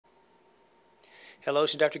Hello,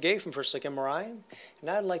 this is Dr. Gay from Look MRI, and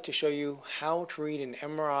I'd like to show you how to read an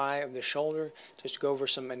MRI of the shoulder, just to go over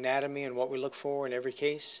some anatomy and what we look for in every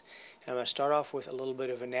case. And I'm going to start off with a little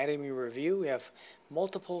bit of anatomy review. We have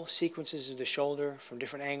multiple sequences of the shoulder from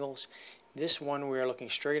different angles. This one we are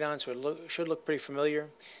looking straight on, so it should look pretty familiar.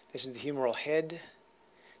 This is the humeral head.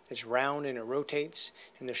 It's round and it rotates.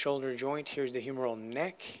 And the shoulder joint, here's the humeral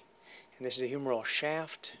neck, and this is the humeral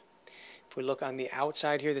shaft. If we look on the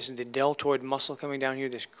outside here, this is the deltoid muscle coming down here,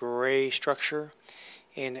 this gray structure.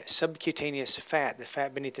 And subcutaneous fat, the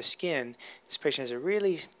fat beneath the skin, this patient has a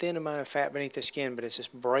really thin amount of fat beneath the skin, but it's this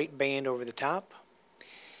bright band over the top.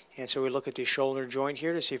 And so we look at the shoulder joint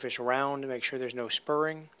here to see if it's round, to make sure there's no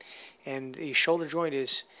spurring. And the shoulder joint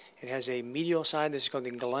it has a medial side. This is called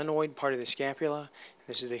the glenoid part of the scapula.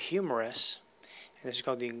 This is the humerus. And this is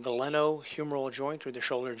called the glenohumeral joint, or the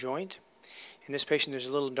shoulder joint. In this patient, there's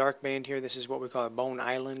a little dark band here. This is what we call a bone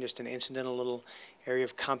island, just an incidental little area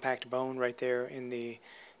of compact bone right there in the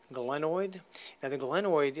glenoid. Now, the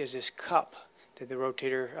glenoid is this cup that the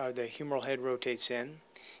humeral head rotates in.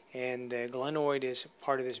 And the glenoid is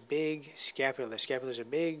part of this big scapula. The scapula is a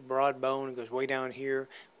big, broad bone. It goes way down here,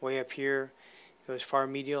 way up here. It goes far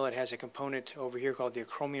medial. It has a component over here called the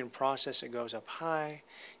acromion process. It goes up high.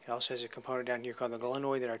 It also has a component down here called the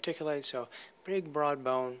glenoid that articulates. So, big, broad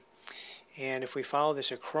bone. And if we follow this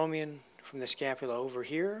acromion from the scapula over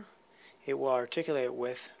here, it will articulate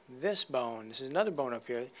with this bone. This is another bone up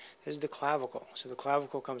here. This is the clavicle. So the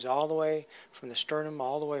clavicle comes all the way from the sternum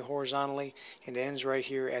all the way horizontally and ends right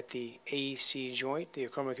here at the AC joint, the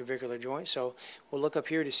acromioclavicular joint. So we'll look up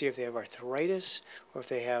here to see if they have arthritis or if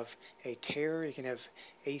they have a tear. You can have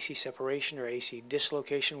AC separation or AC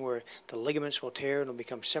dislocation where the ligaments will tear and will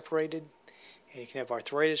become separated. And you can have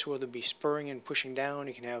arthritis where they'll be spurring and pushing down.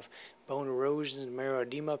 You can have bone erosions and marrow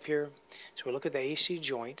edema up here. So we look at the AC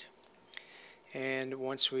joint. And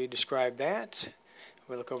once we describe that,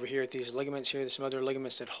 we look over here at these ligaments here. There's some other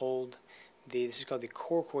ligaments that hold this is called the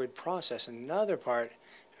coracoid process, another part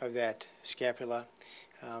of that scapula.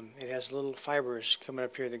 It has little fibers coming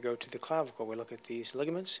up here that go to the clavicle. We look at these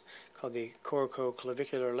ligaments called the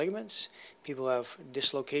coracoclavicular ligaments. People have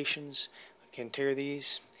dislocations, can tear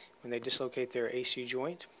these when they dislocate their AC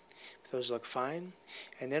joint. Those look fine.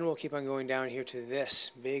 And then we'll keep on going down here to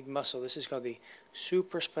this big muscle. This is called the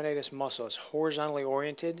supraspinatus muscle. It's horizontally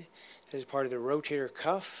oriented. It is part of the rotator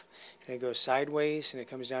cuff. And it goes sideways and it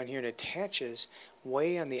comes down here and attaches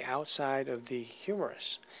way on the outside of the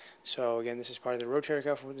humerus. So again, this is part of the rotator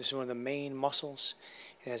cuff. This is one of the main muscles.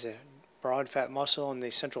 It has a broad fat muscle and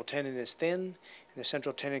the central tendon is thin. And the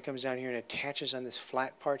central tendon comes down here and attaches on this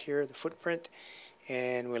flat part here, the footprint.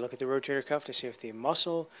 And we look at the rotator cuff to see if the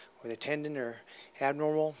muscle or the tendon are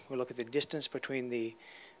abnormal. We look at the distance between the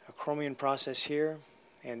acromion process here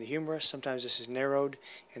and the humerus. Sometimes this is narrowed,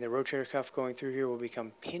 and the rotator cuff going through here will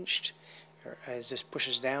become pinched as this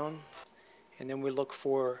pushes down. And then we look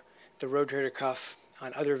for the rotator cuff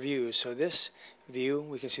on other views. So this view,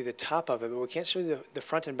 we can see the top of it, but we can't see the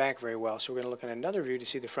front and back very well. So we're going to look at another view to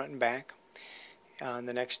see the front and back. On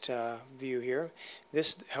the next view here.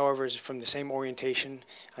 This, however, is from the same orientation.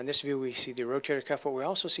 On this view, we see the rotator cuff, but we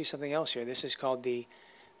also see something else here. This is called the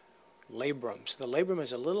labrum. So the labrum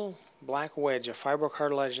is a little black wedge, a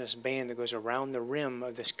fibrocartilaginous band that goes around the rim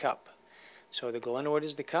of this cup. So the glenoid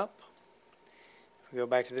is the cup. If we go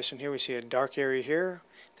back to this one here, we see a dark area here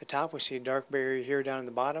at the top. We see a dark area here down at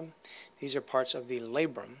the bottom. These are parts of the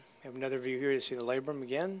labrum. We have another view here to see the labrum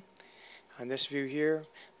again. On this view here,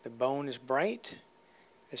 the bone is bright.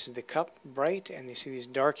 This is the cup, bright, and you see these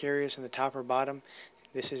dark areas on the top or bottom.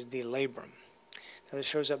 This is the labrum. Now this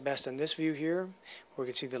shows up best on this view here, where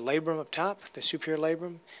you can see the labrum up top, the superior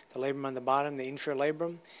labrum, the labrum on the bottom, the inferior labrum.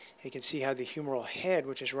 And you can see how the humeral head,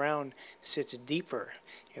 which is round, sits deeper.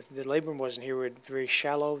 If the labrum wasn't here, it would be very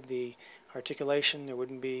shallow, the articulation. There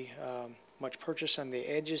wouldn't be much purchase on the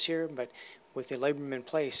edges here, but with the labrum in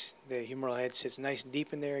place, the humeral head sits nice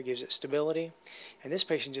deep in there, it gives it stability. And this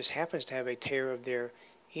patient just happens to have a tear of their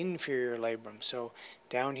inferior labrum. So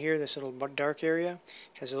down here, this little dark area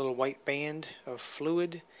has a little white band of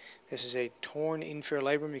fluid. This is a torn inferior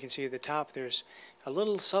labrum. You can see at the top there's a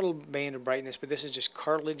little subtle band of brightness, but this is just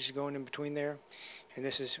cartilage going in between there. And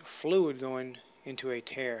this is fluid going into a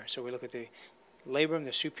tear. So we look at the labrum,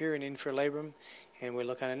 the superior and inferior labrum, and we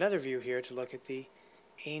look on another view here to look at the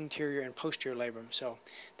anterior and posterior labrum. So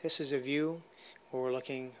this is a view where we're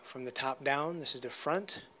looking from the top down. This is the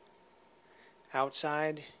front,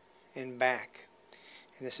 outside, and back.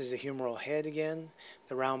 And this is the humeral head again,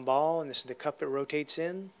 the round ball, and this is the cup it rotates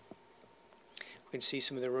in. We can see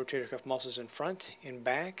some of the rotator cuff muscles in front and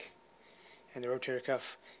back, and the rotator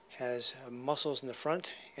cuff has muscles in the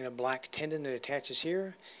front and a black tendon that attaches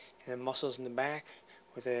here, and then muscles in the back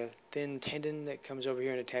with a thin tendon that comes over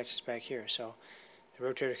here and attaches back here. So the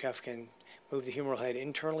rotator cuff can move the humeral head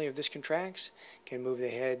internally if this contracts, can move the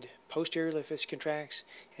head posteriorly if this contracts,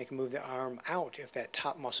 and can move the arm out if that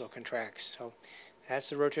top muscle contracts. So that's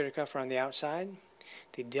the rotator cuff around the outside.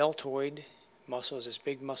 The deltoid muscle is this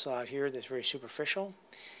big muscle out here that's very superficial.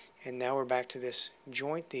 And now we're back to this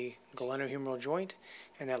joint, the glenohumeral joint,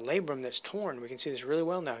 and that labrum that's torn. We can see this really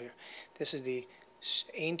well now here. This is the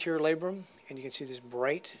anterior labrum, and you can see this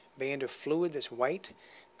bright band of fluid that's white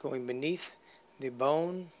going beneath the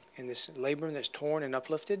bone and this labrum that's torn and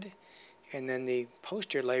uplifted. And then the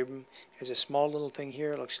posterior labrum is a small little thing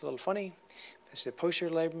here. It looks a little funny. That's the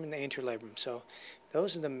posterior labrum and the anterior labrum. So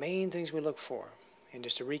those are the main things we look for. And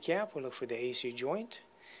just to recap, we look for the AC joint.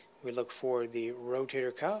 We look for the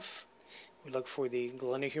rotator cuff. We look for the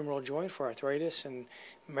glenohumeral joint for arthritis and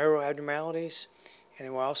marrow abnormalities. And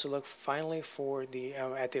then we'll also look finally for the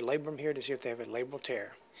at the labrum here to see if they have a labral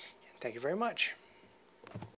tear. And thank you very much.